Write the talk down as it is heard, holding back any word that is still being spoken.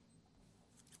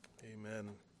Amen.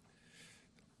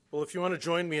 Well, if you want to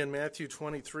join me in Matthew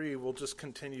 23, we'll just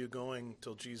continue going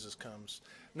till Jesus comes.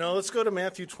 Now, let's go to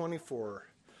Matthew 24.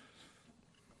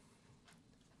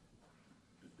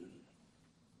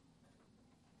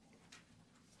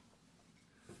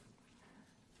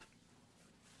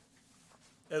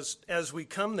 As we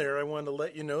come there, I want to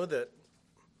let you know that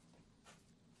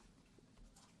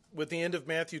with the end of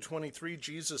Matthew 23,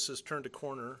 Jesus has turned a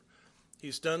corner.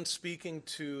 He's done speaking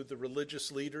to the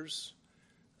religious leaders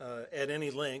at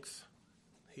any length.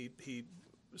 He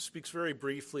speaks very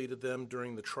briefly to them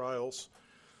during the trials,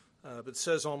 but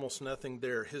says almost nothing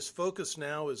there. His focus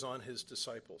now is on his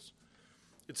disciples.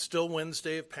 It's still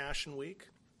Wednesday of Passion Week.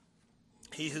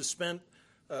 He has spent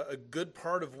a good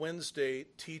part of Wednesday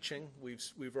teaching.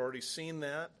 We've already seen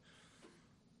that.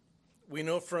 We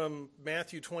know from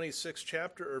Matthew 26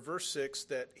 verse 6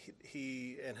 that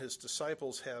he and his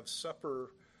disciples have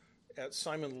supper at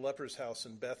Simon the leper's house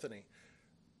in Bethany.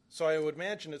 So I would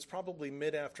imagine it's probably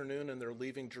mid-afternoon and they're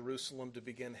leaving Jerusalem to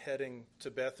begin heading to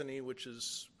Bethany, which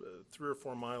is a 3 or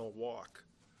 4 mile walk.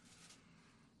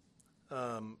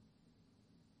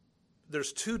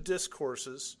 There's 2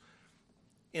 discourses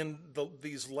in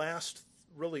these last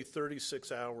really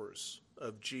 36 hours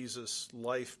of Jesus'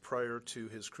 life prior to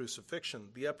his crucifixion.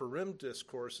 The Upper Room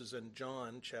Discourse is in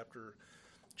John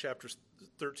chapters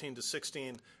 13 to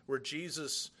 16, where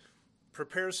Jesus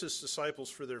prepares his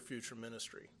disciples for their future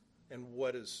ministry and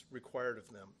what is required of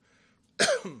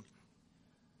them.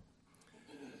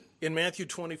 In Matthew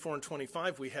 24 and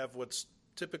 25, we have what's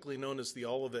typically known as the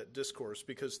Olivet Discourse,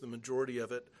 because the majority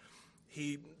of it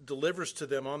he delivers to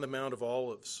them on the Mount of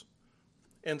Olives.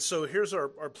 And so here's our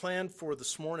plan for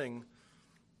this morning.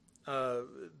 The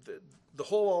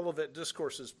whole Olivet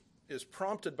Discourse is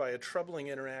prompted by a troubling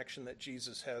interaction that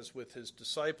Jesus has with his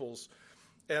disciples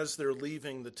as they're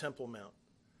leaving the Temple Mount.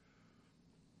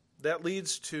 That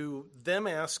leads to them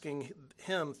asking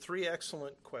him 3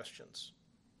 excellent questions.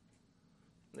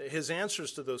 His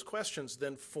answers to those questions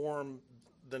then form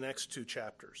the next 2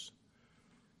 chapters.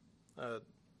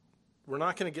 We're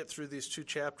not going to get through these 2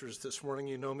 chapters this morning.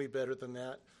 You know me better than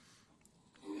that.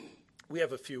 We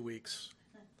have a few weeks,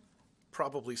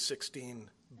 probably 16,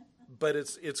 but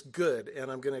it's good.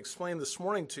 And I'm going to explain this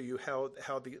morning to you how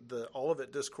the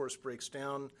Olivet Discourse breaks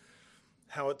down,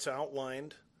 how it's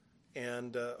outlined,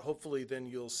 and hopefully then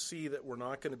you'll see that we're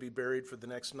not going to be buried for the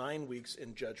next 9 weeks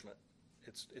in judgment.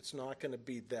 It's not going to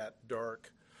be that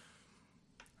dark.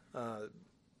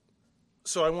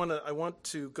 So I want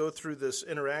to go through this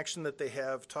interaction that they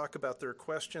have, talk about their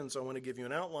questions. I want to give you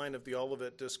an outline of the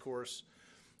Olivet Discourse.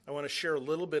 I want to share a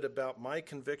little bit about my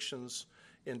convictions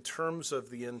in terms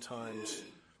of the end times,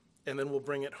 and then we'll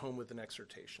bring it home with an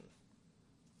exhortation.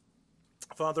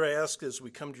 Father, I ask as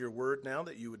we come to your word now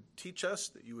that you would teach us,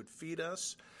 that you would feed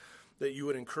us, that you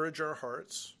would encourage our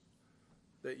hearts,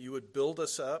 that you would build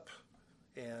us up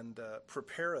and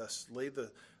prepare us, lay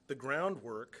the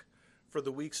groundwork for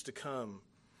the weeks to come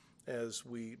as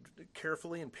we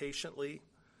carefully and patiently,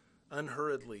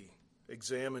 unhurriedly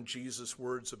examine Jesus'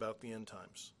 words about the end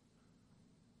times.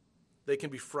 They can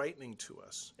be frightening to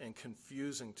us and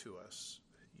confusing to us.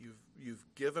 You've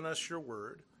given us your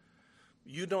word.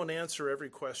 You don't answer every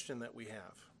question that we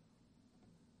have,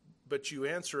 but you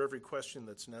answer every question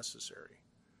that's necessary.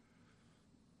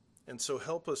 And so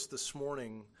help us this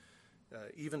morning,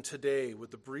 even today,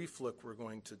 with the brief look we're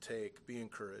going to take, be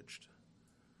encouraged.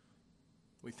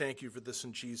 We thank you for this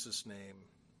in Jesus' name.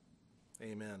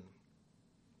 Amen.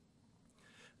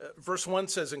 Verse 1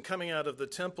 says, "And coming out of the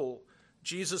temple,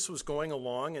 Jesus was going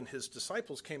along, and his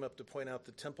disciples came up to point out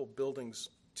the temple buildings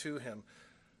to him."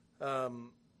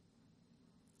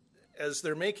 As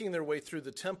they're making their way through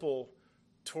the temple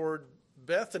toward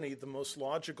Bethany, the most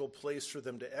logical place for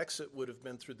them to exit would have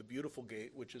been through the Beautiful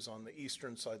Gate, which is on the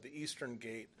eastern side, the eastern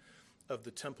gate of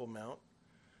the Temple Mount.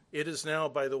 It is now,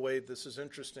 by the way, this is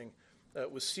interesting, it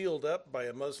was sealed up by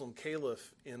a Muslim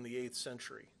caliph in the 8th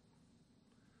century.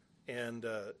 And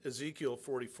Ezekiel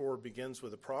 44 begins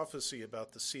with a prophecy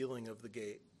about the sealing of the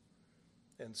gate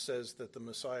and says that the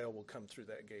Messiah will come through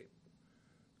that gate.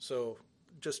 So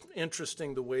just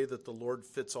interesting the way that the Lord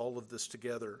fits all of this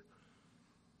together.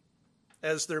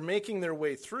 As they're making their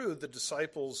way through, the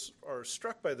disciples are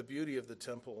struck by the beauty of the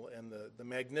temple and the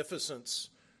magnificence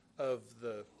of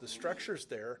the structures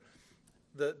there.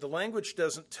 The language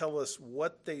doesn't tell us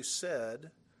what they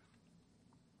said,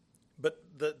 but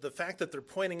the fact that they're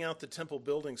pointing out the temple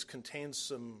buildings contains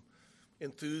some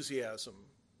enthusiasm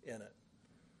in it.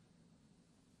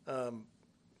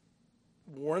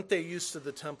 Weren't they used to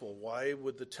the temple? Why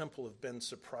would the temple have been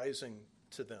surprising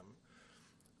to them?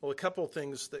 Well, a couple of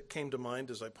things that came to mind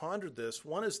as I pondered this.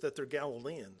 One is that they're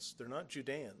Galileans. They're not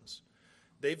Judeans.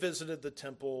 They visited the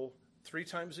temple 3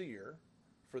 times a year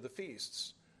for the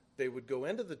feasts. They would go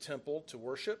into the temple to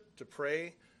worship, to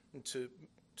pray, and to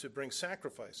bring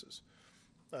sacrifices.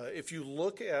 If you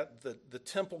look at the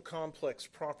temple complex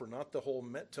proper, not the whole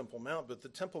Temple Mount, but the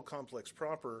temple complex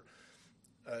proper,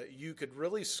 you could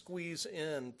really squeeze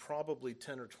in probably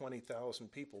 10 or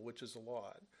 20,000 people, which is a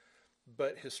lot.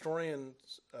 But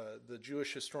historians, the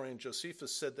Jewish historian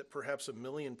Josephus said that perhaps 1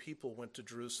 million people went to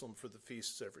Jerusalem for the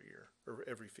feasts every year, or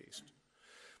every feast.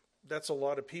 That's a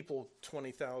lot of people,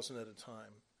 20,000 at a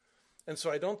time. And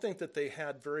so I don't think that they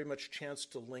had very much chance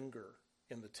to linger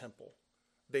in the temple.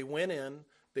 They went in,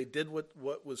 they did what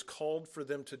was called for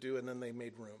them to do, and then they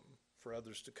made room for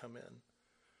others to come in.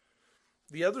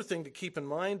 The other thing to keep in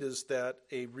mind is that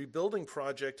a rebuilding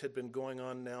project had been going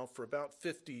on now for about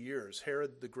 50 years.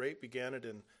 Herod the Great began it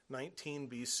in 19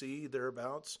 BC,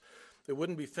 thereabouts. It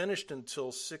wouldn't be finished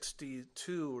until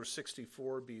 62 or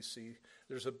 64 BC.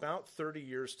 There's about 30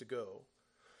 years to go.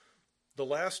 The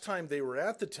last time they were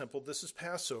at the temple, this is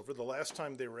Passover, the last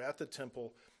time they were at the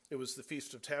temple, it was the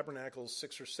Feast of Tabernacles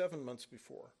 6 or 7 months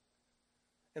before.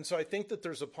 And so I think that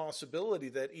there's a possibility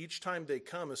that each time they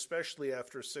come, especially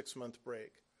after a 6-month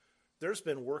break, there's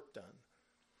been work done.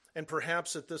 And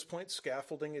perhaps at this point,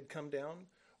 scaffolding had come down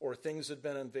or things had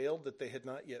been unveiled that they had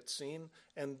not yet seen,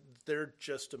 and they're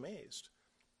just amazed.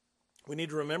 We need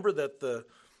to remember that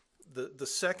the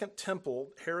second temple,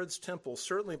 Herod's temple,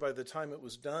 certainly by the time it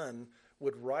was done,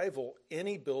 would rival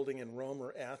any building in Rome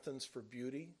or Athens for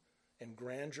beauty and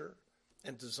grandeur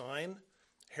and design.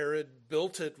 Herod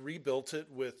rebuilt it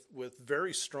with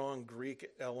very strong Greek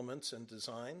elements and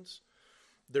designs.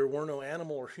 There were no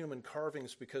animal or human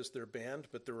carvings because they're banned,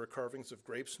 but there were carvings of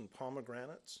grapes and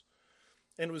pomegranates.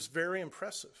 And it was very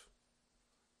impressive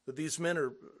that these men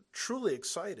are truly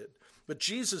excited. But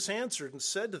Jesus answered and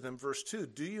said to them, verse 2,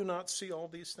 "Do you not see all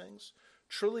these things?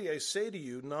 Truly I say to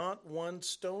you, not one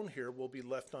stone here will be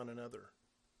left on another,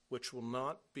 which will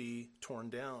not be torn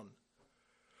down."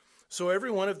 So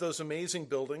every one of those amazing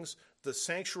buildings, the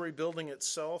sanctuary building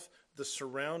itself, the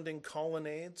surrounding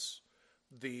colonnades,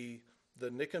 the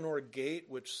Nicanor gate,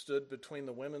 which stood between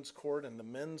the women's court and the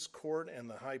men's court and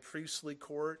the high priestly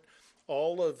court,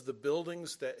 all of the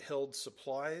buildings that held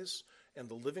supplies and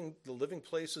the living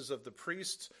places of the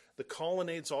priests, the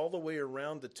colonnades all the way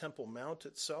around the Temple Mount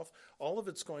itself, all of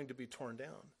it's going to be torn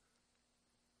down.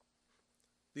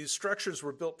 These structures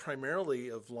were built primarily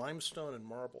of limestone and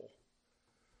marble.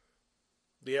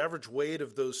 The average weight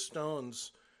of those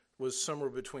stones was somewhere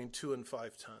between 2 and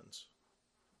 5 tons.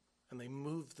 And they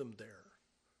moved them there.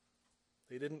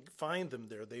 They didn't find them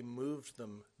there. They moved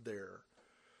them there.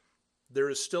 There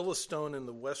is still a stone in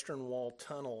the Western Wall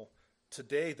tunnel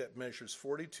today that measures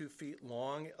 42 feet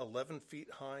long, 11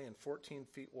 feet high, and 14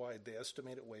 feet wide. They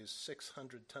estimate it weighs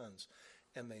 600 tons.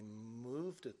 And they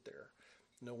moved it there.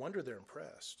 No wonder they're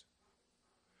impressed.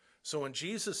 So when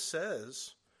Jesus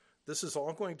says, this is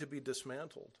all going to be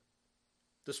dismantled,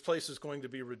 this place is going to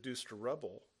be reduced to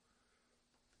rubble,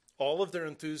 all of their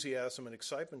enthusiasm and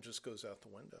excitement just goes out the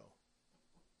window.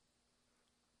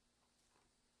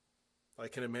 I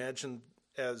can imagine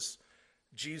as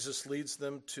Jesus leads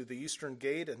them to the eastern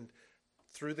gate and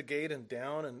through the gate and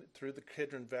down and through the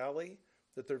Kidron Valley,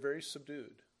 that they're very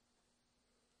subdued.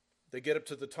 They get up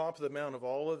to the top of the Mount of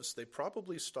Olives. They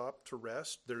probably stop to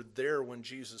rest. They're there when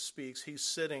Jesus speaks. He's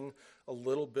sitting a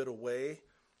little bit away.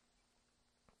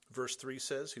 Verse 3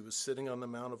 says he was sitting on the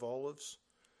Mount of Olives.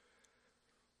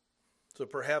 So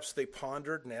perhaps they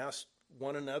pondered and asked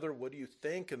one another, what do you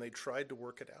think? And they tried to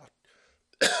work it out.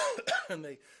 And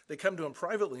they come to him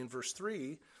privately in verse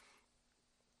 3,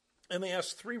 and they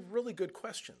ask 3 really good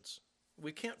questions.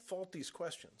 We can't fault these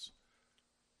questions.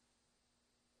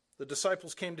 The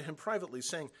disciples came to him privately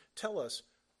saying, tell us,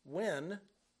 when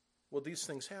will these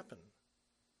things happen?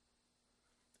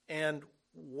 And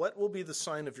what will be the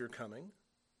sign of your coming?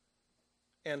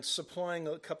 And supplying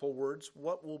a couple words,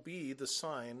 what will be the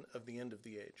sign of the end of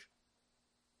the age?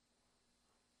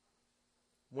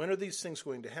 When are these things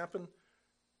going to happen?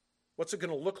 What's it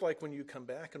going to look like when you come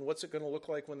back? And what's it going to look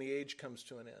like when the age comes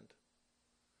to an end?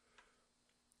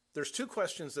 There's 2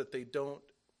 questions that they don't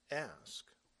ask.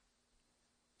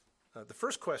 The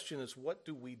first question is, what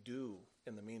do we do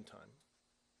in the meantime?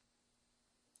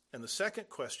 And the second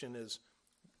question is,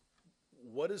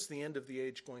 what is the end of the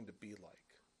age going to be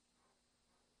like?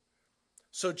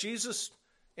 So Jesus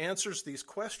answers these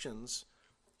questions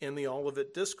in the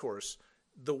Olivet Discourse.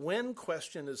 The when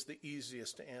question is the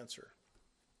easiest to answer.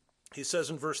 He says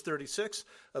in verse 36,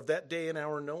 of that day and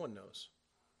hour no one knows.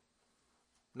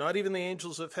 Not even the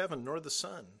angels of heaven, nor the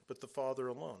Son, but the Father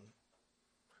alone.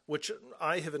 Which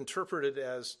I have interpreted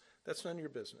as, that's none of your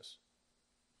business.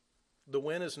 The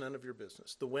when is none of your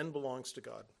business. The when belongs to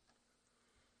God.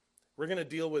 We're going to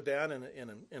deal with that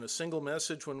in a single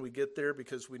message when we get there,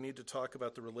 because we need to talk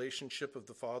about the relationship of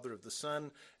the Father, of the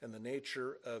Son, and the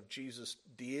nature of Jesus'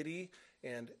 deity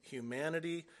and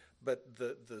humanity. But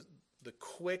the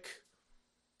quick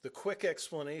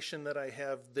explanation that I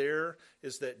have there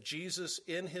is that Jesus,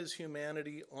 in his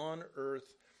humanity on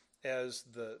earth as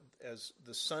the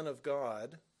Son of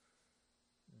God,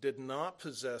 did not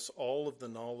possess all of the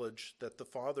knowledge that the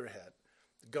Father had.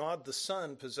 God the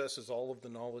Son possesses all of the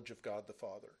knowledge of God the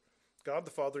Father. God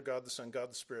the Father, God the Son, God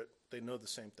the Spirit, they know the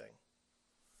same thing.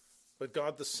 But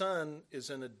God the Son is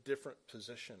in a different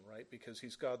position, right? Because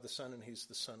he's God the Son and he's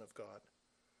the Son of God.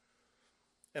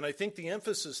 And I think the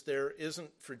emphasis there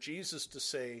isn't for Jesus to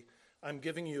say, I'm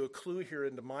giving you a clue here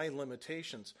into my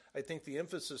limitations. I think the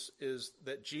emphasis is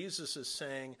that Jesus is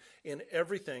saying, in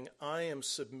everything, I am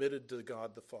submitted to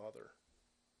God the Father.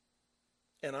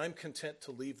 And I'm content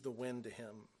to leave the when to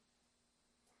him.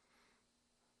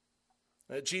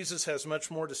 Jesus has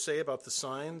much more to say about the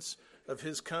signs of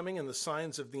his coming and the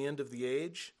signs of the end of the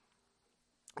age.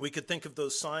 We could think of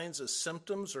those signs as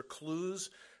symptoms or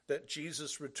clues that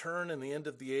Jesus' return and the end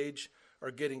of the age are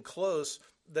getting close.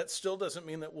 That still doesn't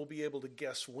mean that we'll be able to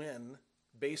guess when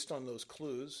based on those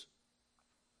clues.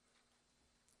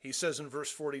 He says in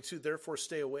verse 42, therefore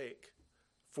stay awake,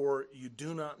 for you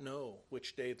do not know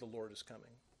which day the Lord is coming.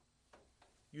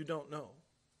 You don't know.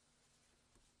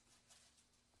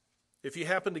 If you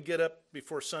happen to get up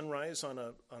before sunrise on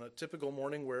a typical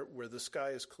morning where the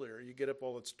sky is clear, you get up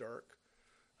while it's dark.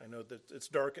 I know that it's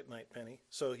dark at night, Penny.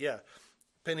 So yeah,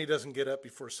 Penny doesn't get up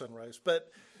before sunrise.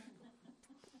 But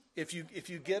if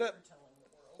you get up,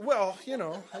 well, you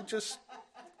know,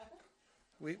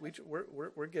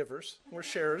 we're givers, we're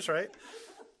sharers, right?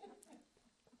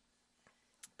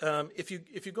 If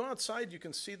you go outside, you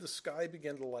can see the sky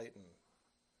begin to lighten.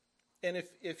 And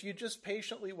if you just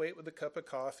patiently wait with a cup of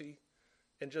coffee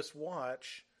and just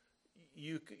watch,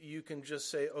 you can just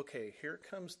say, okay, here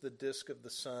comes the disk of the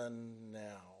sun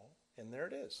now. And there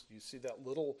it is. You see that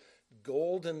little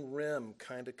golden rim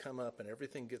kind of come up and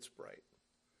everything gets bright.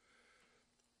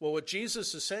 Well, what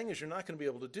Jesus is saying is you're not going to be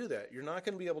able to do that. You're not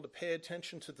going to be able to pay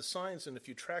attention to the signs, and if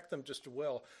you track them just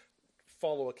well,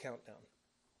 follow a countdown.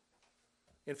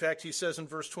 In fact, he says in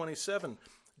verse 27,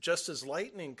 just as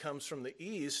lightning comes from the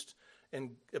east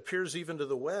and appears even to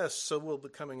the west, so will the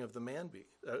coming of the man be.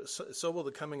 So will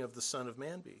the coming of the Son of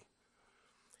Man be.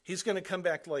 He's going to come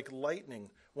back like lightning.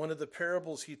 One of the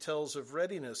parables he tells of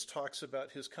readiness talks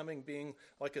about his coming being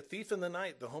like a thief in the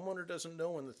night. The homeowner doesn't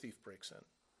know when the thief breaks in.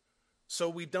 So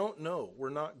we don't know. We're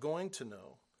not going to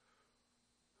know.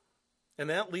 And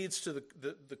that leads to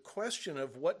the question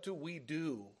of what do we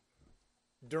do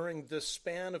during this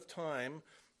span of time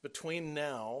between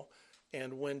now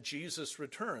and when Jesus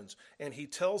returns. And he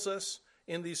tells us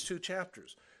in these two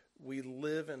chapters, we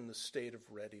live in the state of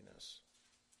readiness.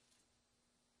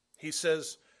 He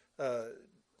says, the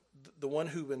one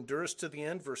who endures to the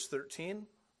end, verse 13,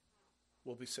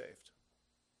 will be saved.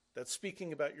 That's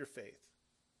speaking about your faith.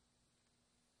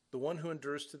 The one who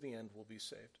endures to the end will be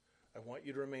saved. I want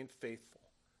you to remain faithful.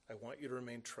 I want you to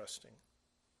remain trusting.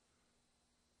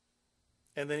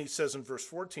 And then he says in verse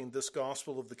 14, this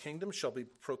gospel of the kingdom shall be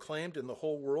proclaimed in the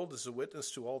whole world as a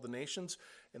witness to all the nations,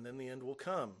 and then the end will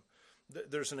come.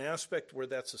 There's an aspect where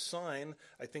that's a sign.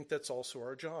 I think that's also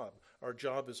our job. Our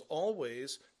job is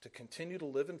always to continue to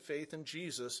live in faith in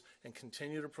Jesus and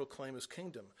continue to proclaim his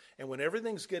kingdom. And when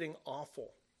everything's getting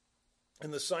awful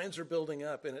and the signs are building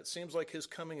up and it seems like his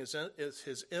coming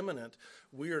is imminent,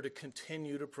 we are to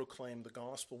continue to proclaim the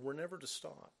gospel. We're never to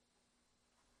stop.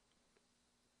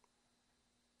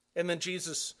 And then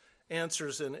Jesus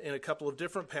answers in a couple of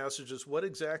different passages what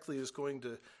exactly is going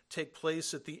to take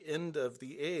place at the end of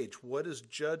the age. What is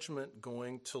judgment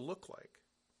going to look like?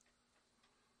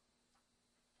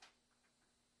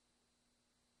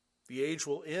 The age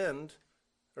will end,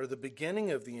 or the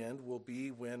beginning of the end will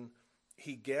be when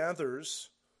he gathers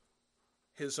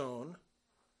his own.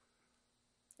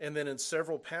 And then in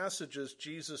several passages,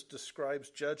 Jesus describes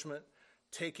judgment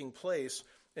taking place.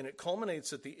 And it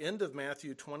culminates at the end of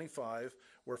Matthew 25,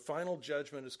 where final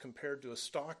judgment is compared to a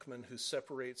stockman who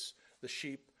separates the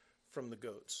sheep from the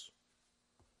goats.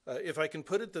 If I can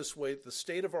put it this way, the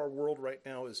state of our world right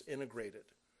now is integrated.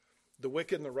 The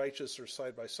wicked and the righteous are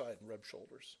side by side and rub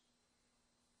shoulders.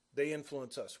 They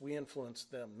influence us. We influence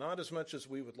them. Not as much as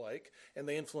we would like, and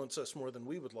they influence us more than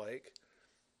we would like.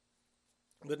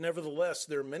 But nevertheless,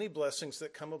 there are many blessings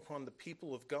that come upon the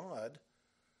people of God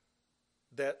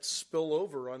that spill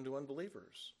over onto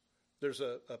unbelievers. There's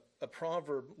a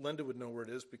proverb, Linda would know where it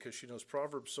is because she knows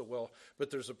Proverbs so well,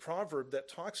 but there's a proverb that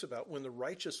talks about when the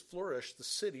righteous flourish, the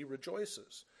city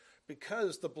rejoices,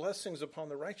 because the blessings upon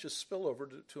the righteous spill over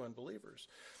to unbelievers.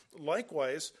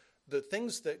 Likewise, the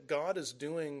things that God is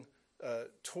doing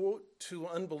to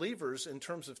unbelievers in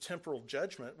terms of temporal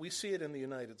judgment, we see it in the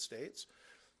United States.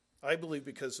 I believe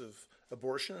because of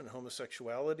abortion and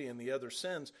homosexuality and the other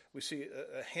sins, we see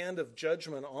a hand of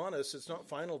judgment on us. It's not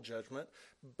final judgment,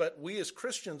 but we as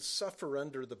Christians suffer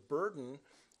under the burden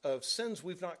of sins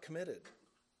we've not committed.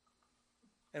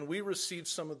 And we receive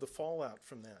some of the fallout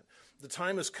from that. The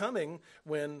time is coming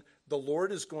when the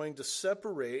Lord is going to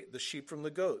separate the sheep from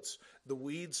the goats, the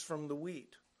weeds from the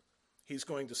wheat. He's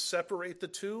going to separate the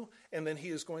two, and then he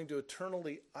is going to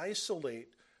eternally isolate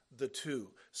the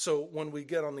two. So when we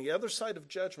get on the other side of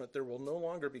judgment, there will no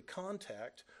longer be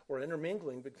contact or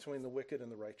intermingling between the wicked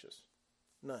and the righteous.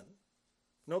 None.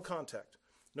 No contact.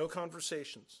 No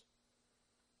conversations.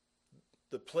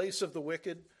 The place of the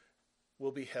wicked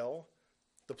will be hell.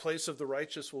 The place of the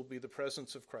righteous will be the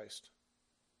presence of Christ.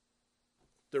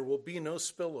 There will be no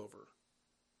spillover,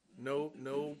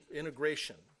 no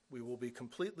integration. We will be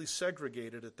completely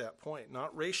segregated at that point.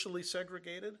 Not racially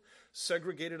segregated,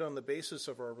 segregated on the basis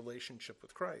of our relationship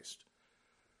with Christ.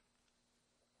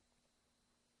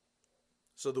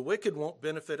 So the wicked won't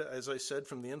benefit, as I said,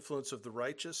 from the influence of the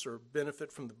righteous or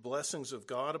benefit from the blessings of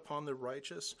God upon the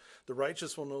righteous. The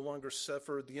righteous will no longer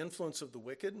suffer the influence of the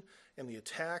wicked and the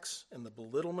attacks and the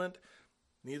belittlement.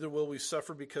 Neither will we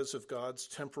suffer because of God's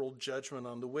temporal judgment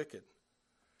on the wicked.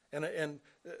 And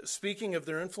speaking of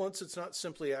their influence, it's not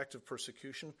simply active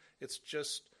persecution. It's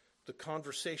just the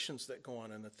conversations that go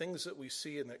on and the things that we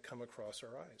see and that come across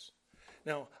our eyes.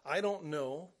 Now, I don't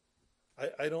know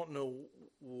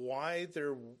why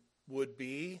there would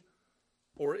be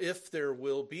or if there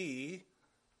will be,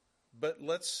 but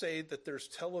let's say that there's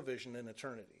television in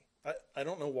eternity. I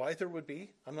don't know why there would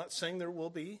be. I'm not saying there will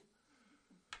be.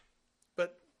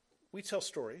 But we tell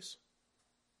stories,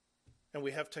 and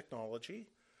we have technology.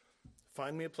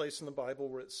 Find me a place in the Bible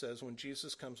where it says when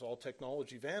Jesus comes, all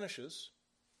technology vanishes.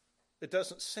 It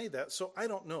doesn't say that, so I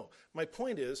don't know. My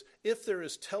point is, if there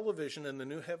is television in the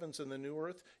new heavens and the new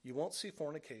earth, you won't see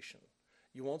fornication.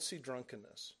 You won't see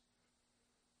drunkenness.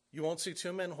 You won't see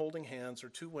two men holding hands or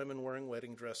two women wearing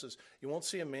wedding dresses. You won't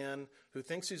see a man who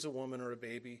thinks he's a woman or a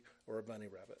baby or a bunny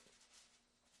rabbit.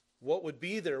 What would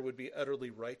be there would be utterly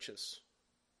righteous.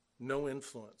 No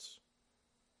influence.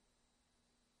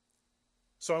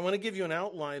 So I want to give you an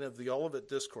outline of the Olivet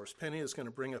Discourse. Penny is going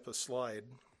to bring up a slide.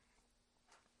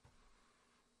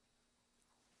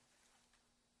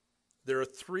 There are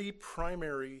three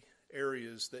primary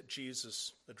areas that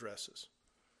Jesus addresses.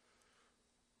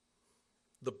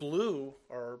 The blue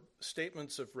are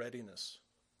statements of readiness.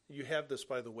 You have this,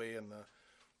 by the way, in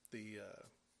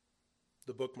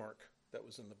the bookmark that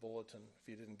was in the bulletin. If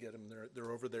you didn't get them,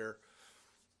 they're over there.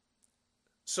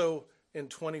 So in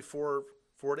 24,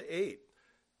 4-8,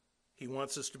 he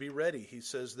wants us to be ready. He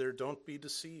says there, don't be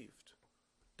deceived.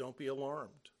 Don't be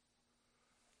alarmed.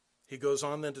 He goes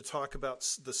on then to talk about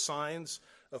the signs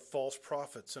of false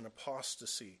prophets and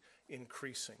apostasy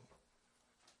increasing.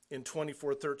 In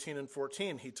 24, 13, and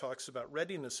 14, he talks about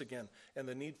readiness again and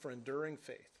the need for enduring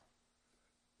faith,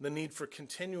 the need for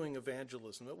continuing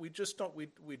evangelism. That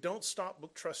we don't stop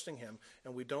trusting him,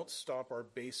 and we don't stop our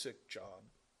basic job.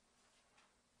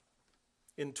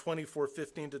 In 24,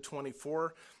 15 to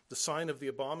 24, the sign of the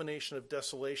abomination of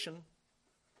desolation.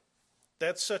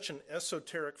 That's such an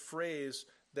esoteric phrase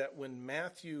that when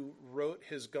Matthew wrote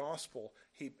his gospel,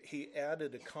 he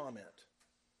added a comment.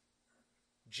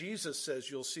 Jesus says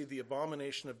you'll see the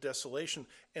abomination of desolation,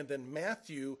 and then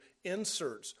Matthew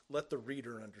inserts, let the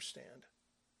reader understand.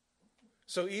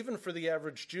 So even for the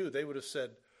average Jew, they would have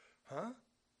said, huh?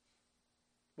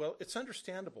 Well, it's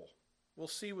understandable. We'll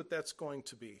see what that's going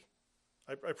to be.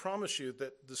 I promise you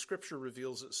that the Scripture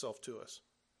reveals itself to us.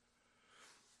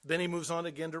 Then he moves on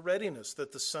again to readiness,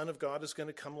 that the Son of God is going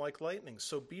to come like lightning.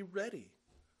 So be ready.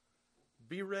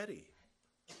 Be ready.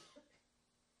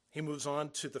 He moves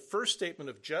on to the first statement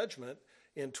of judgment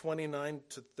in 29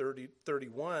 to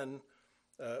 31,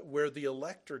 where the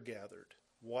elect are gathered.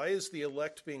 Why is the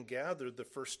elect being gathered the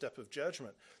first step of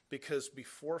judgment? Because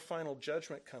before final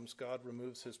judgment comes, God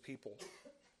removes his people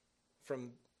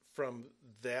from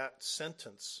that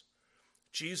sentence.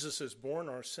 Jesus has borne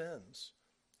our sins.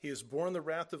 He has borne the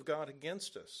wrath of God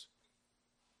against us.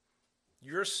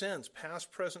 Your sins,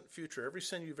 past, present, future, every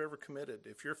sin you've ever committed,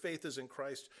 if your faith is in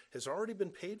Christ, has already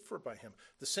been paid for by him.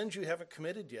 The sins you haven't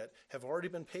committed yet have already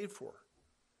been paid for.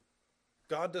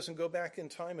 God doesn't go back in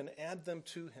time and add them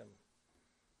to him.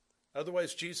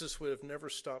 Otherwise, Jesus would have never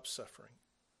stopped suffering.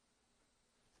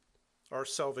 Our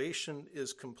salvation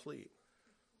is complete.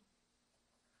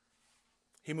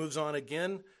 He moves on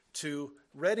again to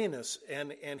readiness,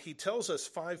 and he tells us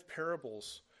 5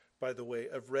 parables, by the way,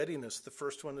 of readiness. The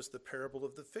first one is the parable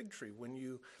of the fig tree. When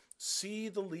you see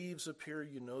the leaves appear,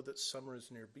 you know that summer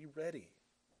is near. Be ready.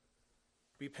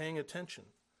 Be paying attention.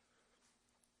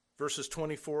 Verses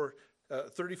 34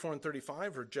 and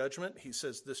 35 are judgment. He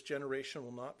says, this generation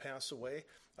will not pass away.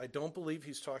 I don't believe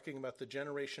he's talking about the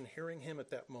generation hearing him at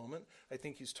that moment. I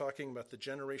think he's talking about the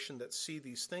generation that see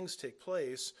these things take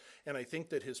place. And I think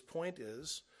that his point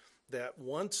is that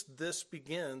once this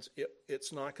begins,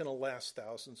 it's not going to last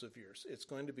thousands of years. It's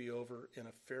going to be over in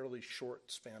a fairly short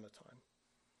span of time.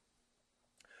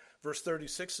 Verse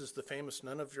 36 is the famous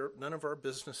none of our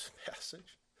business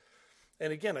passage.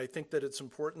 And again, I think that it's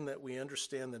important that we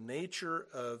understand the nature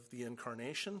of the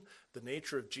incarnation, the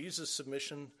nature of Jesus'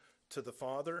 submission to the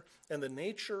Father, and the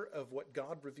nature of what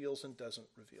God reveals and doesn't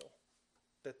reveal.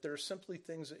 That there are simply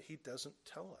things that he doesn't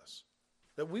tell us,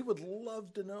 that we would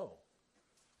love to know.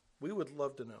 We would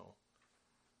love to know.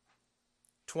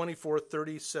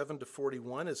 24:37 to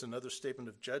 41 is another statement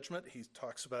of judgment. He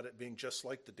talks about it being just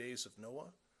like the days of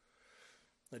Noah.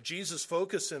 Now, Jesus'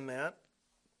 focus in that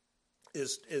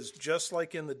is just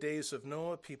like in the days of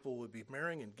Noah, people would be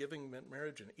marrying and giving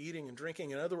marriage and eating and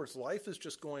drinking. In other words, life is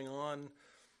just going on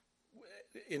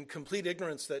in complete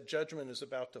ignorance that judgment is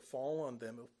about to fall on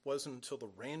them. It wasn't until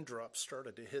the raindrops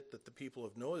started to hit that the people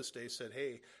of Noah's day said,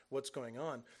 hey, what's going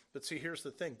on? But see, here's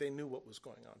the thing. They knew what was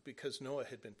going on because Noah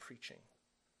had been preaching.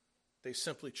 They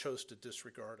simply chose to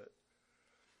disregard it.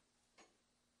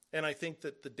 And I think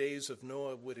that the days of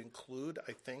Noah would include,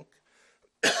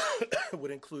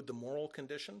 would include the moral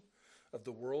condition of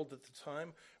the world at the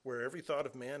time, where every thought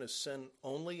of man is sin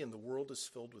only and the world is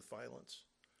filled with violence.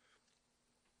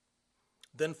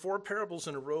 Then 4 parables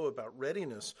in a row about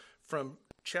readiness from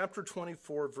chapter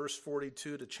 24, verse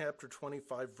 42 to chapter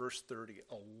 25, verse 30,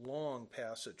 a long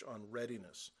passage on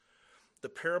readiness. The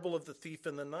parable of the thief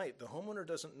in the night. The homeowner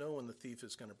doesn't know when the thief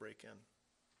is going to break in.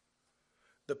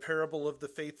 The parable of the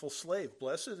faithful slave.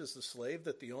 Blessed is the slave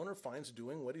that the owner finds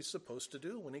doing what he's supposed to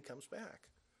do when he comes back.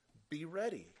 Be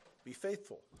ready. Be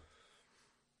faithful.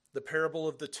 The parable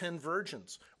of the 10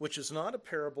 virgins, which is not a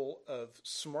parable of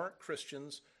smart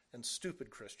Christians and stupid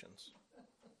Christians.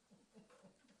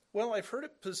 Well, I've heard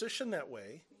it positioned that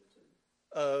way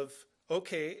of,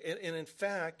 okay, and in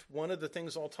fact, one of the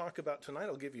things I'll talk about tonight,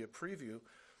 I'll give you a preview.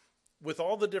 With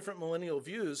all the different millennial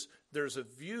views, there's a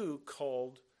view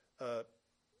called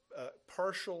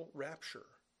partial rapture,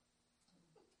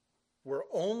 where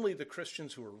only the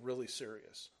Christians who are really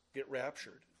serious get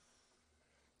raptured.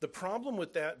 The problem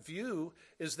with that view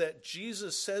is that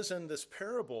Jesus says in this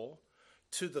parable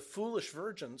to the foolish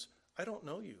virgins, I don't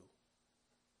know you.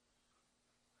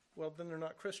 Well, then they're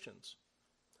not Christians.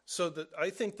 So that I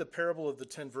think the parable of the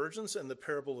 10 virgins and the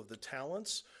parable of the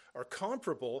talents are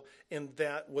comparable in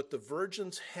that what the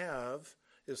virgins have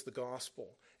is the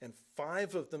gospel. And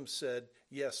 5 of them said,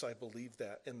 yes, I believe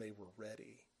that, and they were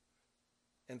ready.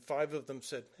 And 5 of them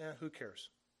said, who cares?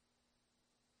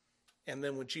 And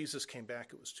then when Jesus came back,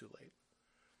 it was too late.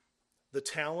 The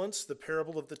talents, the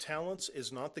parable of the talents,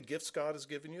 is not the gifts God has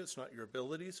given you. It's not your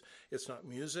abilities. It's not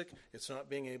music. It's not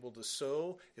being able to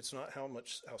sow. It's not how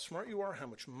smart you are, how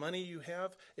much money you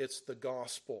have. It's the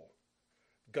gospel.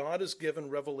 God has given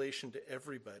revelation to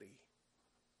everybody.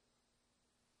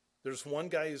 There's one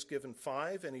guy who's given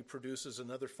 5, and he produces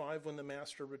another 5 when the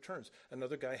master returns.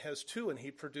 Another guy has 2, and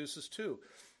he produces 2.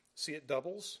 See, it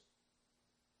doubles.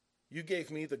 You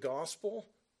gave me the gospel,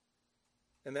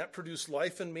 and that produced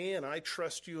life in me, and I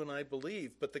trust you and I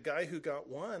believe. But the guy who got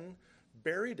 1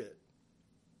 buried it.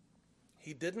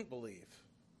 He didn't believe.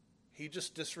 He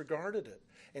just disregarded it.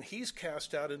 And he's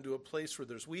cast out into a place where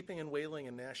there's weeping and wailing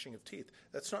and gnashing of teeth.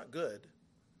 That's not good.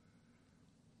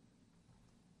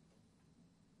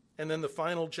 And then the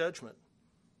final judgment,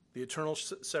 the eternal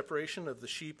separation of the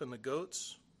sheep and the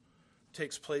goats,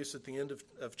 takes place at the end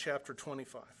of chapter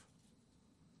 25.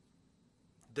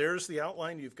 There's the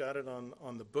outline. You've got it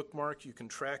on the bookmark. You can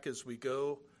track as we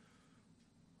go.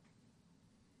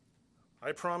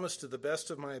 I promise to the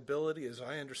best of my ability, as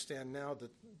I understand now,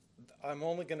 that I'm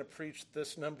only going to preach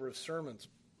this number of sermons,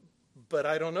 but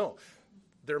I don't know.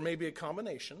 There may be a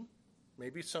combination.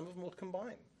 Maybe some of them will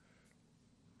combine.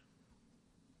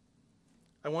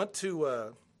 I want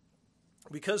to,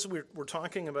 because we're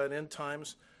talking about end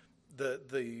times,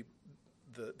 the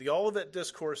Olivet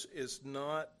Discourse is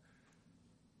not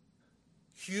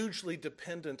hugely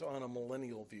dependent on a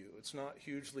millennial view. It's not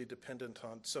hugely dependent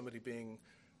on somebody being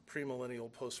premillennial,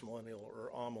 postmillennial,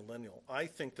 or amillennial. I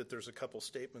think that there's a couple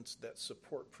statements that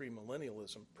support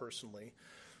premillennialism personally.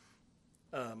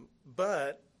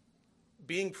 But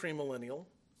being premillennial,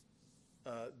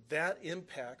 that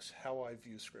impacts how I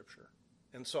view Scripture.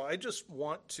 And so I just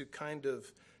want to kind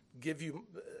of give you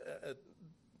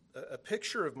a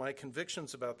picture of my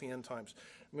convictions about the end times.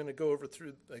 I'm going to go over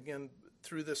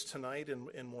through this tonight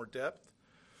in more depth.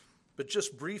 But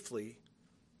just briefly,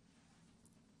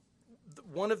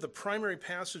 one of the primary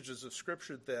passages of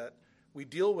Scripture that we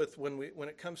deal with when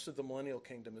it comes to the millennial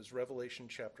kingdom is Revelation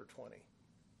chapter 20. It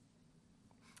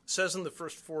says in the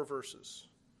first 4 verses,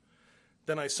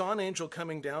 "Then I saw an angel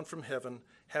coming down from heaven,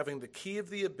 having the key of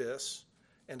the abyss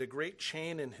and a great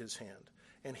chain in his hand.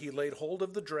 And he laid hold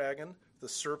of the dragon, the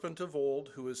serpent of old,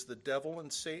 who is the devil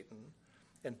and Satan,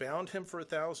 and bound him for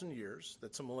 1,000 years,"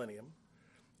 that's a millennium,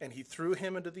 "and he threw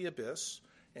him into the abyss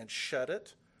and shut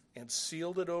it and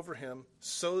sealed it over him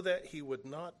so that he would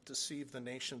not deceive the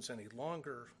nations any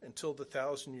longer until the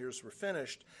 1,000 years were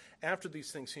finished. After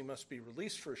these things he must be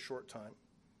released for a short time.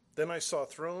 Then I saw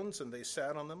thrones, and they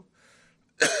sat on them.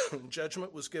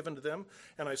 Judgment was given to them,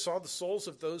 and I saw the souls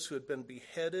of those who had been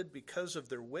beheaded because of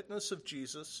their witness of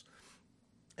Jesus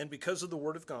and because of the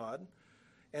word of God,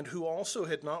 and who also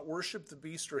had not worshipped the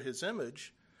beast or his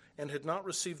image, and had not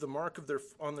received the mark of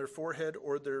on their forehead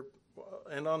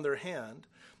and on their hand,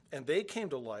 and they came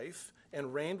to life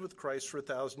and reigned with Christ for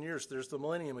 1,000 years. There's the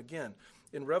millennium again.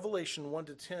 In Revelation 1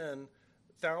 to 10,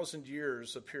 1,000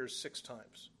 years appears 6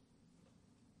 times.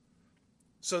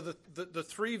 So the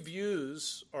 3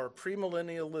 views are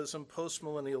premillennialism,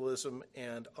 postmillennialism,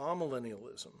 and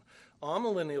amillennialism.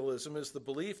 Amillennialism is the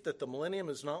belief that the millennium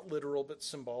is not literal but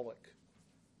symbolic.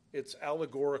 It's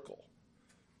allegorical.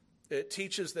 It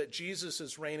teaches that Jesus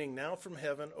is reigning now from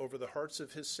heaven over the hearts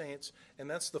of his saints, and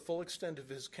that's the full extent of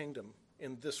his kingdom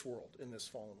in this world, in this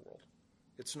fallen world.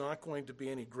 It's not going to be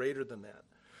any greater than that.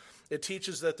 It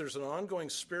teaches that there's an ongoing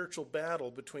spiritual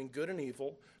battle between good and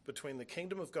evil, between the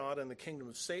kingdom of God and the kingdom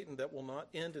of Satan that will not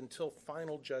end until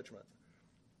final judgment.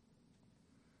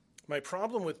 My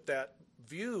problem with that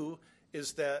view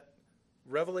is that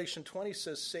Revelation 20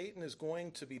 says Satan is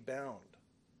going to be bound,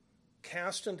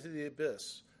 cast into the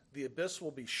abyss. The abyss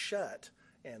will be shut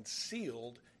and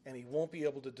sealed, and he won't be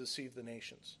able to deceive the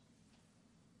nations.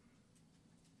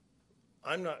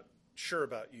 I'm not sure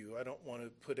about you. I don't want to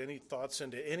put any thoughts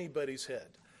into anybody's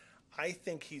head. I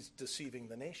think he's deceiving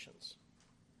the nations.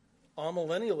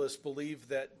 Amillennialists believe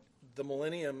that the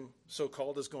millennium,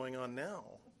 so-called, is going on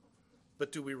now.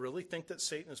 But do we really think that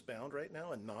Satan is bound right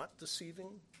now and not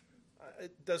deceiving?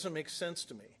 It doesn't make sense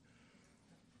to me.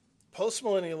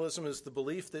 Postmillennialism is the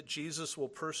belief that Jesus will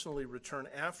personally return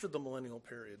after the millennial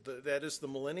period. That is, the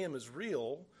millennium is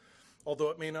real, although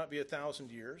it may not be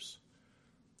 1,000 years.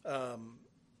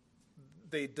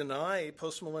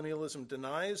 Postmillennialism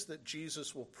denies that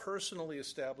Jesus will personally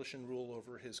establish and rule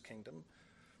over his kingdom.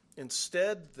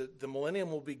 Instead, the millennium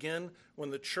will begin when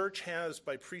the church has,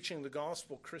 by preaching the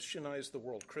gospel, Christianized the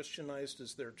world. Christianized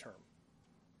is their term.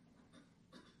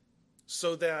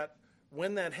 So that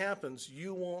when that happens,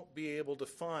 you won't be able to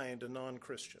find a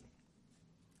non-Christian.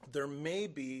 There may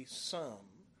be some,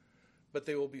 but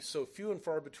they will be so few and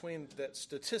far between that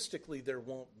statistically there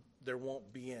won't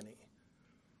be any.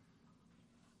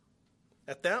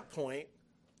 At that point,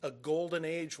 a golden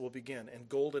age will begin, and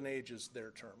golden age is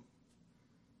their term.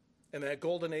 And that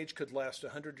golden age could last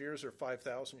 100 years or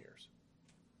 5,000 years.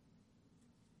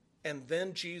 And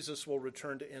then Jesus will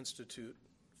return to institute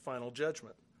final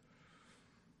judgment.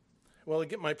 Well,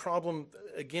 again, my problem,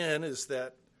 again, is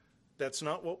that that's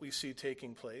not what we see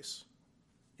taking place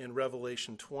in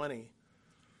Revelation 20.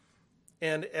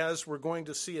 And as we're going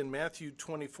to see in Matthew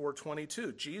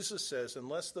 24:22, Jesus says,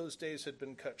 unless those days had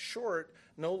been cut short,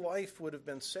 no life would have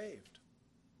been saved.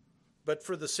 But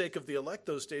for the sake of the elect,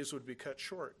 those days would be cut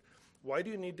short. Why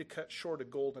do you need to cut short a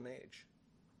golden age?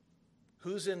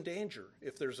 Who's in danger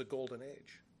if there's a golden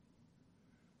age?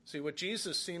 See, what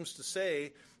Jesus seems to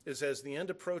say is as the end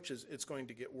approaches, it's going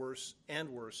to get worse and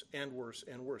worse and worse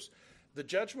and worse. The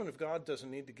judgment of God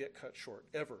doesn't need to get cut short,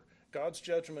 ever. God's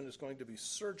judgment is going to be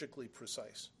surgically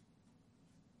precise.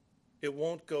 It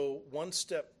won't go one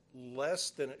step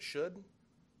less than it should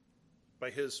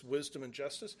by his wisdom and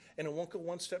justice, and it won't go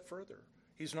one step further.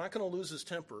 He's not going to lose his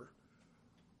temper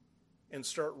and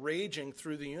start raging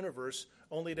through the universe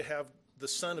only to have the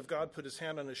Son of God put his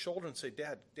hand on his shoulder and say,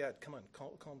 Dad, come on,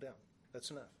 calm down.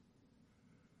 That's enough.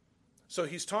 So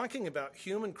he's talking about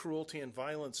human cruelty and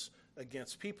violence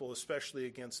against people, especially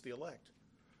against the elect.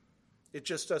 It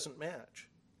just doesn't match.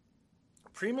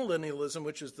 Premillennialism,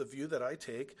 which is the view that I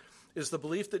take, is the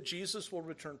belief that Jesus will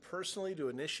return personally to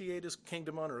initiate his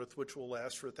kingdom on earth, which will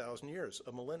last for 1,000 years,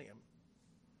 a millennium.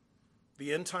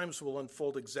 The end times will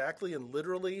unfold exactly and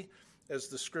literally as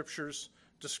the scriptures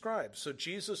describe. So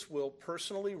Jesus will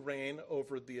personally reign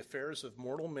over the affairs of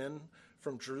mortal men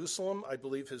from Jerusalem. I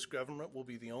believe his government will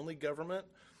be the only government.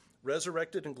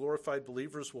 Resurrected and glorified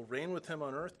believers will reign with him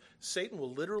on earth. Satan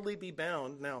will literally be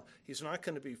bound. Now, he's not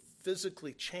going to be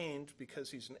physically chained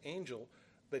because he's an angel,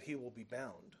 but he will be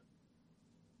bound.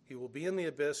 He will be in the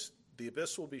abyss. The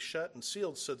abyss will be shut and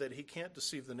sealed so that he can't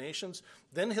deceive the nations.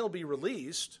 Then he'll be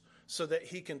released so that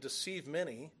he can deceive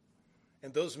many.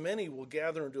 And those many will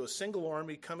gather into a single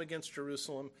army, come against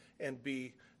Jerusalem, and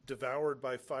be devoured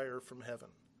by fire from heaven.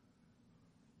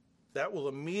 That will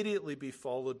immediately be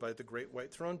followed by the great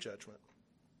white throne judgment.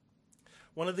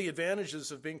 One of the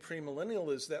advantages of being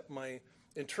premillennial is that my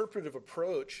interpretive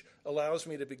approach allows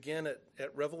me to begin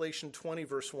at Revelation 20,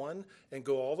 verse 1, and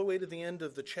go all the way to the end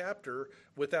of the chapter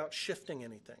without shifting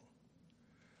anything.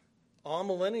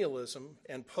 Amillennialism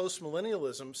and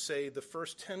postmillennialism say the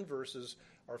first 10 verses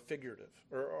are figurative,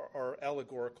 or are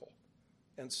allegorical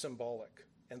and symbolic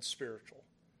and spiritual.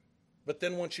 But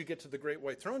then once you get to the great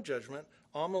white throne judgment,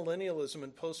 amillennialism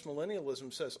and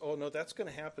postmillennialism says, oh no, that's going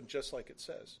to happen just like it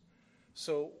says.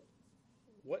 So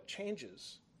what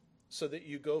changes so that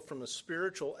you go from a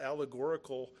spiritual,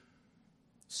 allegorical,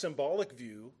 symbolic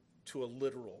view to a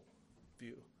literal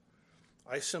view?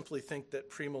 I simply think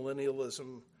that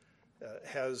premillennialism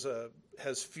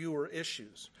has fewer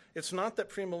issues. It's not that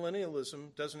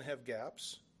premillennialism doesn't have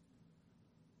gaps.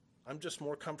 I'm just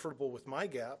more comfortable with my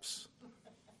gaps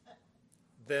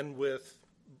than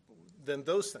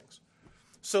those things.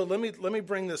 So let me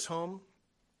bring this home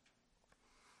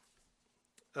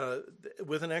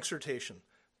with an exhortation.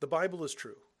 The Bible is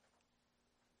true.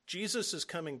 Jesus is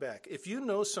coming back. If you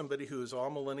know somebody who is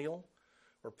amillennial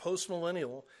or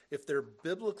postmillennial, if they're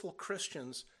biblical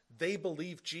Christians, they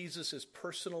believe Jesus is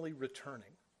personally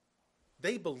returning.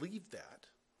 They believe that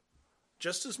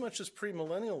just as much as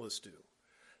premillennialists do.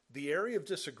 The area of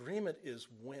disagreement is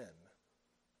when.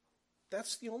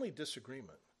 That's the only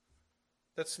disagreement.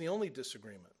 That's the only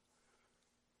disagreement.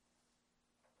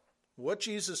 What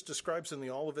Jesus describes in the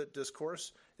Olivet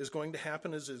Discourse is going to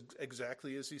happen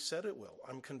exactly as he said it will.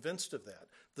 I'm convinced of that.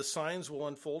 The signs will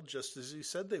unfold just as he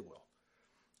said they will.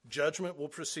 Judgment will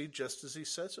proceed just as he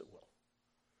says it will.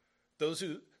 Those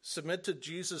who submit to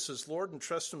Jesus as Lord and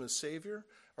trust him as Savior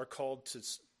are called to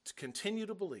continue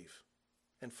to believe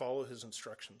and follow his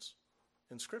instructions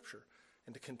in Scripture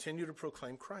and to continue to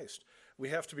proclaim Christ. We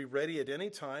have to be ready at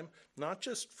any time, not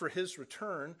just for his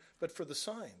return, but for the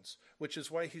signs, which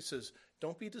is why he says,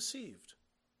 don't be deceived.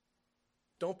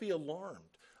 Don't be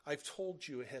alarmed. I've told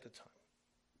you ahead of time.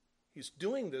 He's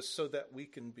doing this so that we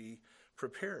can be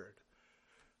prepared.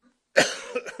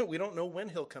 We don't know when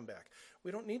he'll come back.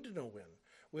 We don't need to know when.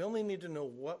 We only need to know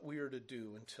what we are to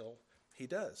do until he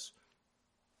does.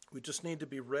 We just need to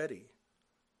be ready.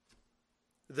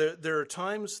 There are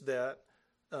times that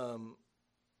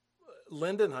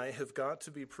Linda and I have got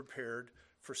to be prepared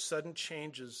for sudden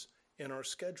changes in our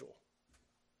schedule.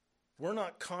 We're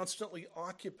not constantly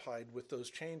occupied with those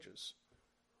changes.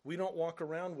 We don't walk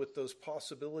around with those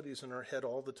possibilities in our head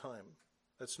all the time.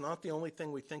 That's not the only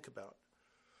thing we think about.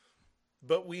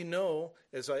 But we know,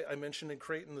 as I mentioned in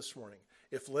Creighton this morning,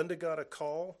 if Linda got a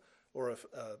call or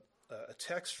a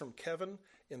text from Kevin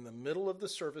in the middle of the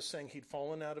service saying he'd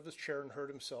fallen out of his chair and hurt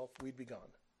himself, we'd be gone.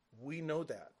 We know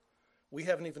that. We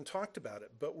haven't even talked about it,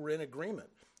 but we're in agreement.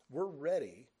 We're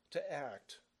ready to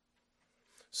act.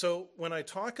 So when I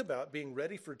talk about being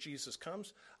ready for Jesus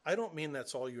comes, I don't mean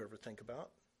that's all you ever think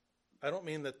about. I don't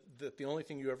mean that the only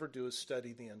thing you ever do is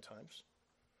study the end times.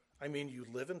 I mean you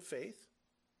live in faith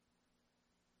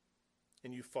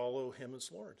and you follow him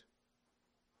as Lord.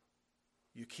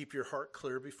 You keep your heart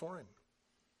clear before him.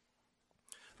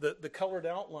 The colored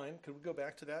outline, could we go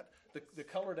back to that? The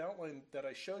colored outline that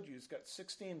I showed you has got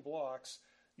 16 blocks.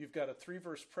 You've got a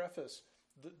 3-verse preface.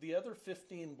 The other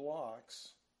 15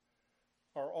 blocks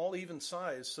are all even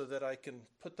size so that I can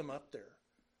put them up there.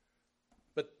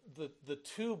 But the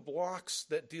 2 blocks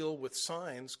that deal with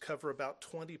signs cover about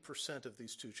 20% of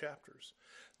these 2 chapters.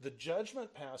 The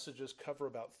judgment passages cover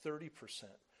about 30%.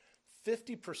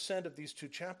 50% of these 2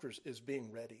 chapters is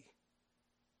being ready.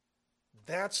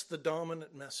 That's the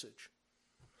dominant message.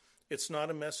 It's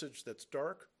not a message that's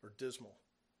dark or dismal.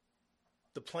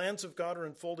 The plans of God are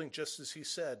unfolding just as he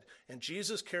said, and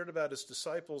Jesus cared about his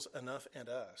disciples enough and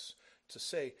us to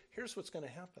say, here's what's going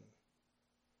to happen.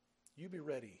 You be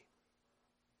ready.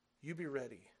 You be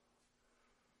ready.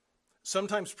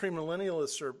 Sometimes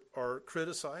premillennialists are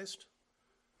criticized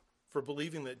for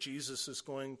believing that Jesus is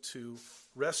going to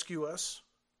rescue us,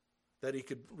 that he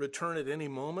could return at any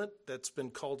moment. That's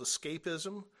been called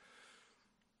escapism.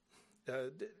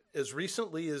 As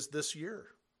recently as this year,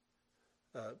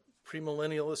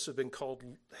 premillennialists have been called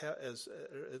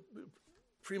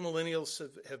premillennials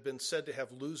have been said to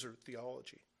have loser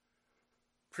theology.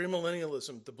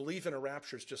 Premillennialism, the belief in a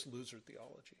rapture, is just loser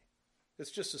theology.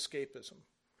 It's just escapism.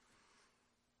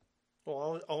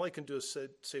 Well, all I can do is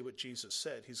say what Jesus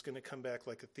said. He's going to come back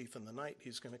like a thief in the night.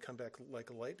 He's going to come back like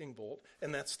a lightning bolt,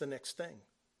 and that's the next thing.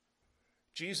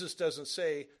 Jesus doesn't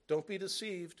say, don't be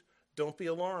deceived, don't be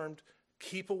alarmed,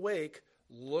 keep awake,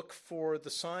 look for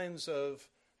the signs of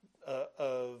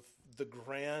the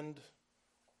grand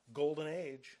golden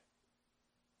age.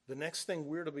 The next thing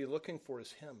we're to be looking for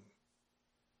is him.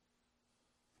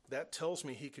 That tells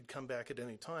me he could come back at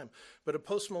any time. But a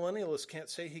postmillennialist can't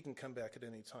say he can come back at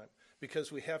any time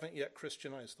because we haven't yet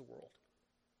Christianized the world.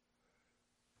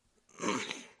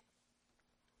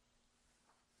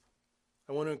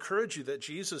 I want to encourage you that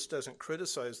Jesus doesn't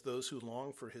criticize those who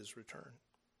long for his return.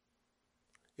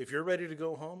 If you're ready to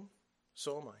go home,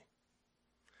 so am I.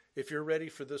 If you're ready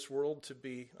for this world to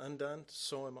be undone,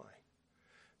 so am I.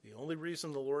 The only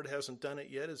reason the Lord hasn't done it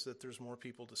yet is that there's more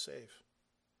people to save.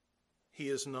 He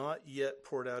has not yet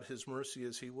poured out his mercy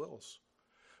as he wills.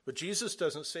 But Jesus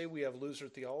doesn't say we have loser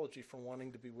theology for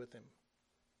wanting to be with him.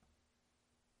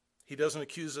 He doesn't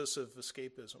accuse us of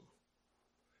escapism.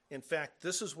 In fact,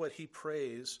 this is what he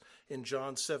prays in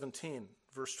John 17,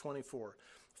 verse 24.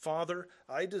 Father,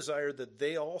 I desire that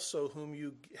they also whom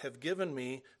you have given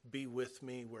me be with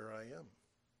me where I am.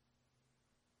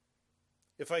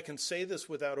 If I can say this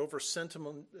without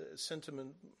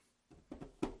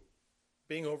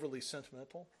being overly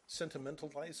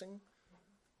sentimentalizing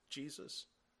Jesus,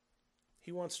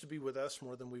 he wants to be with us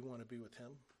more than we want to be with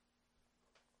him.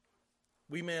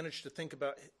 We manage to think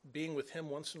about being with him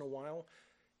once in a while.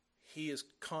 He is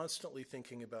constantly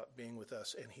thinking about being with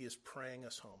us, and he is praying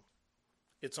us home.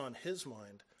 It's on his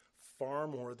mind far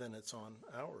more than it's on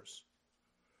ours.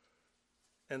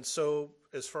 And so,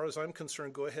 as far as I'm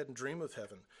concerned, go ahead and dream of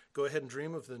heaven. Go ahead and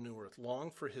dream of the new earth.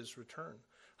 Long for his return.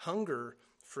 Hunger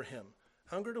for him.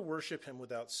 Hunger to worship him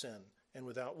without sin and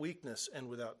without weakness and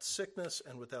without sickness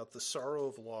and without the sorrow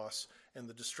of loss and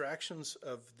the distractions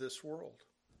of this world.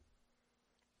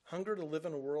 Hunger to live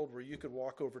in a world where you could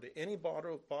walk over to any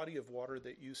body of water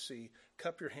that you see,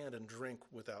 cup your hand and drink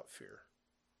without fear.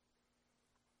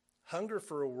 Hunger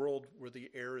for a world where the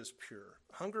air is pure.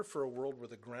 Hunger for a world where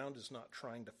the ground is not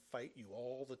trying to fight you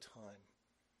all the time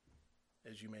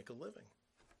as you make a living.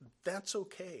 That's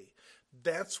okay.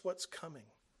 That's what's coming.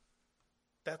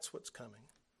 That's what's coming.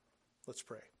 Let's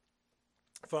pray.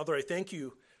 Father, I thank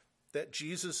you that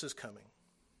Jesus is coming.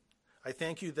 I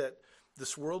thank you that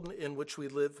this world in which we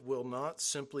live will not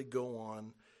simply go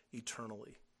on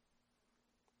eternally.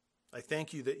 I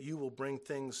thank you that you will bring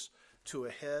things to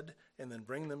a head and then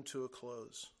bring them to a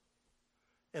close.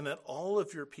 And that all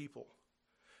of your people,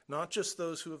 not just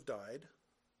those who have died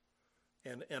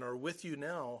and are with you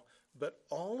now, but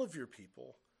all of your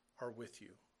people are with you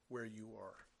where you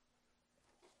are.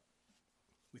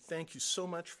 We thank you so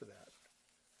much for that.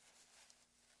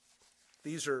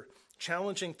 These are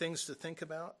challenging things to think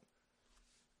about,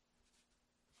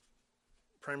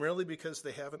 primarily because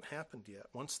they haven't happened yet.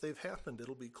 Once they've happened,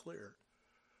 it'll be clear.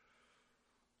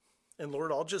 And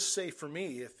Lord, I'll just say for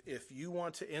me, if you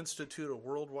want to institute a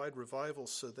worldwide revival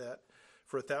so that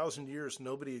for 1,000 years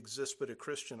nobody exists but a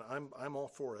Christian, I'm all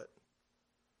for it.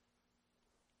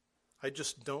 I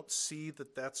just don't see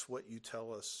that that's what you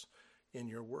tell us in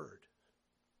your word.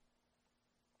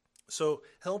 So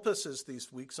help us as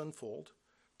these weeks unfold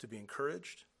to be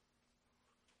encouraged,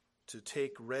 to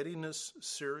take readiness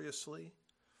seriously,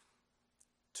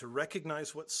 to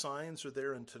recognize what signs are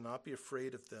there and to not be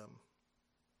afraid of them,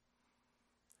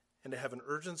 and to have an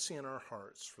urgency in our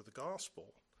hearts for the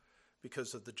gospel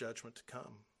because of the judgment to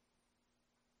come.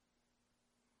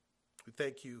 We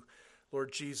thank you,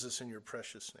 Lord Jesus, in your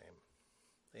precious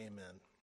name. Amen.